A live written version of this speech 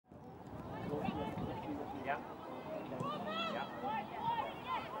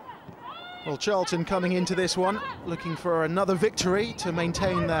Well, Charlton coming into this one, looking for another victory to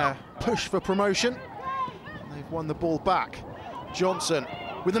maintain their push for promotion. They've won the ball back. Johnson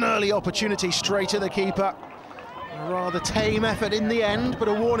with an early opportunity straight to the keeper. A rather tame effort in the end, but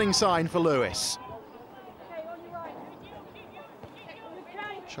a warning sign for Lewes.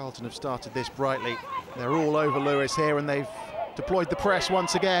 Charlton have started this brightly. They're all over Lewes here, and they've deployed the press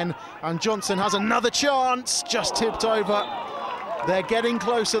once again. And Johnson has another chance, just tipped over. They're getting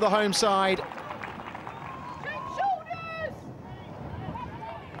closer, the home side.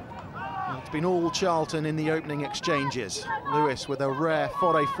 It's been all Charlton in the opening exchanges. Lewes with a rare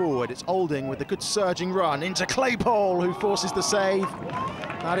foray forward. It's Olding with a good surging run into Claypole, who forces the save.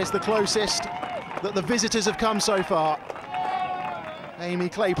 That is the closest that the visitors have come so far. Aimee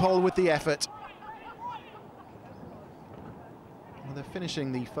Claypole with the effort. Well, they're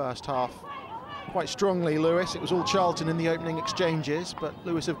finishing the first half quite strongly, Lewes. It was all Charlton in the opening exchanges, but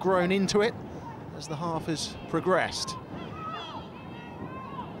Lewes have grown into it as the half has progressed.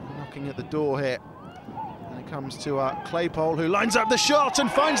 Knocking at the door here. And it comes to Claypole, who lines up the shot and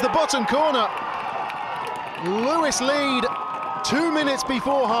finds the bottom corner. Lewes lead 2 minutes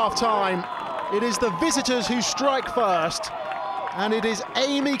before half-time. It is the visitors who strike first, and it is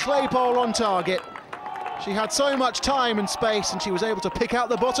Aimee Claypole on target. She had so much time and space, and she was able to pick out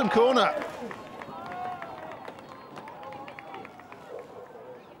the bottom corner.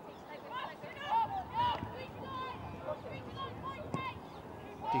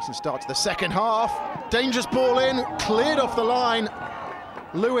 Decent start to the second half. Dangerous ball in, cleared off the line.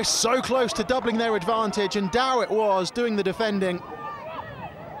 Lewes so close to doubling their advantage, and Dow it was doing the defending.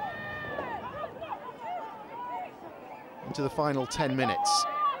 Into the final 10 minutes.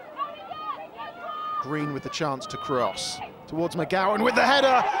 Green with the chance to cross. Towards McGowan with the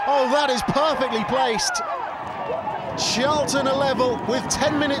header. Oh, that is perfectly placed. Charlton are level with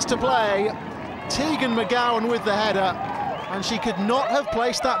 10 minutes to play. Tegan McGowan with the header. And she could not have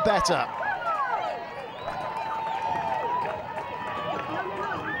placed that better.